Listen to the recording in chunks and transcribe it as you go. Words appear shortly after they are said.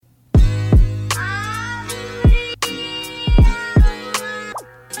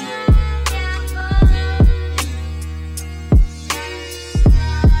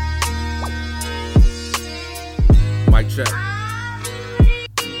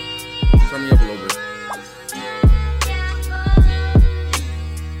Turn me up a little bit.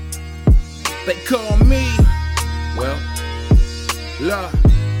 They call me, well, love.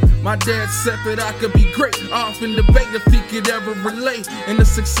 My dad said that I could be great. I often debate if he could ever relate in the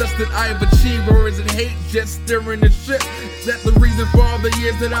success that I have achieved, or is it hate just stirring the shit? Is that the reason for all the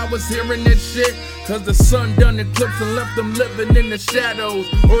years that I was hearing this shit? Cause the sun done eclipsed and left them living in the shadows,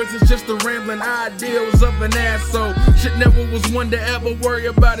 or is it just the rambling ideals of an asshole? Shit never was one to ever worry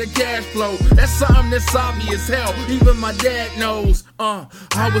about a cash flow. That's something that's obvious hell, even my dad knows. I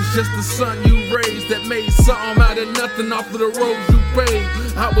was just the son you raised that made something out of nothing off of the roads you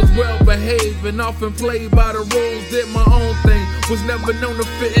paved. I was well behaved and often played by the rules, did my own thing, was never known to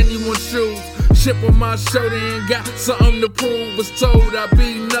fit anyone's shoes. Chip on my shoulder and got something to prove. Was told I'd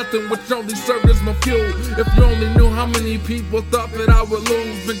be nothing, which only served as my fuel. If you only knew how many people thought that I would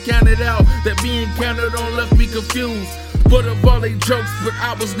lose, been counted out, that being counted on left me confused. But of all they jokes, but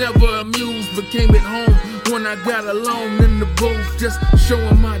I was never amused. Became at home when I got alone in the booth, just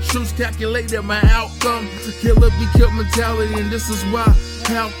showing my truths, calculated my outcome. Killer be killed mentality, and this is why.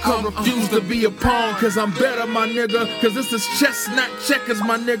 How come I refuse to be a pawn? Cause I'm better, my nigga. Cause this is chess, not checkers,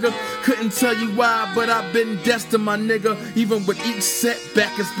 my nigga. Couldn't tell you why, but I've been destined, my nigga. Even with each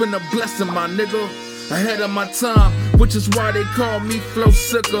setback, it's been a blessing, my nigga. Ahead of my time, which is why they call me flow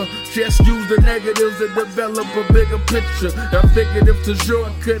sicker. Just use the negatives to develop a bigger picture. I figured if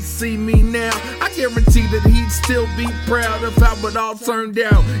Tajor could see me now, I guarantee that he'd still be proud of how it all turned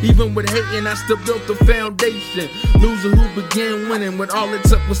out. Even with hating, I still built the foundation. Loser who began winning when all it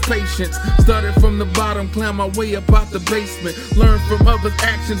took was patience. Started from the bottom, climbed my way up out the basement. Learned from others'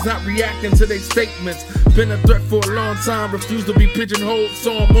 actions, not reacting to their statements. Been a threat for a long time, refused to be pigeonholed,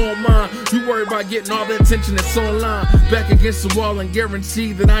 so I'm on mine. You worry about getting all that attention that's online. Back against the wall and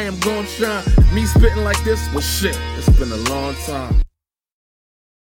guarantee that I am gon' shine. Me spitting like this, well shit, it's been a long time.